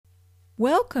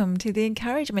Welcome to the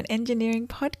Encouragement Engineering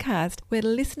Podcast, where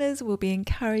listeners will be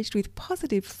encouraged with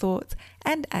positive thoughts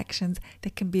and actions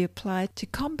that can be applied to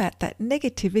combat that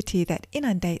negativity that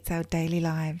inundates our daily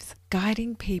lives,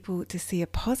 guiding people to see a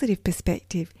positive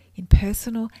perspective in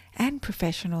personal and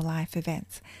professional life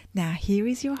events. Now, here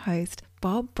is your host,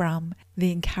 Bob Brumm,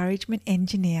 the Encouragement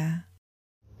Engineer.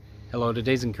 Hello,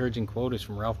 today's encouraging quote is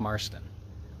from Ralph Marston.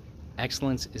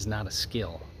 Excellence is not a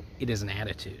skill, it is an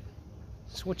attitude.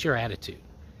 So what's your attitude?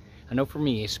 I know for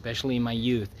me, especially in my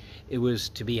youth, it was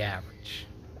to be average.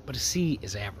 But a C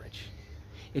is average.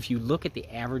 If you look at the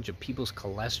average of people's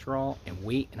cholesterol and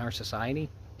weight in our society,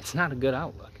 it's not a good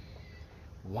outlook.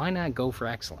 Why not go for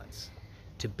excellence?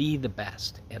 To be the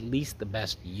best, at least the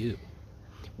best you.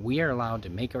 We are allowed to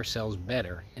make ourselves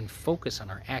better and focus on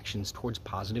our actions towards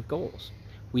positive goals.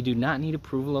 We do not need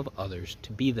approval of others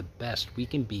to be the best we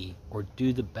can be or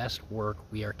do the best work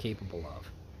we are capable of.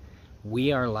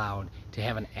 We are allowed to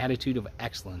have an attitude of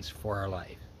excellence for our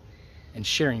life, and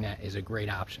sharing that is a great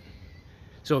option.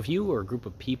 So if you or a group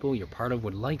of people you're part of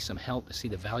would like some help to see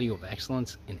the value of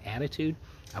excellence in attitude,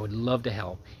 I would love to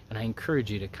help, and I encourage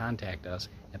you to contact us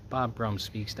at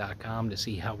bobbrummspeaks.com to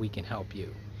see how we can help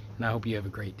you. And I hope you have a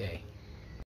great day.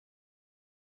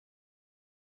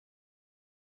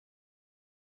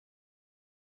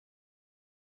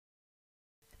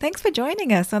 Thanks for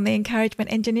joining us on the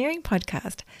Encouragement Engineering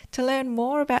Podcast. To learn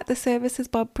more about the services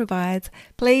Bob provides,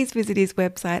 please visit his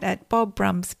website at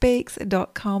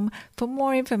bobbrummspeaks.com for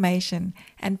more information.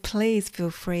 And please feel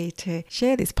free to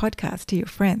share this podcast to your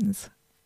friends.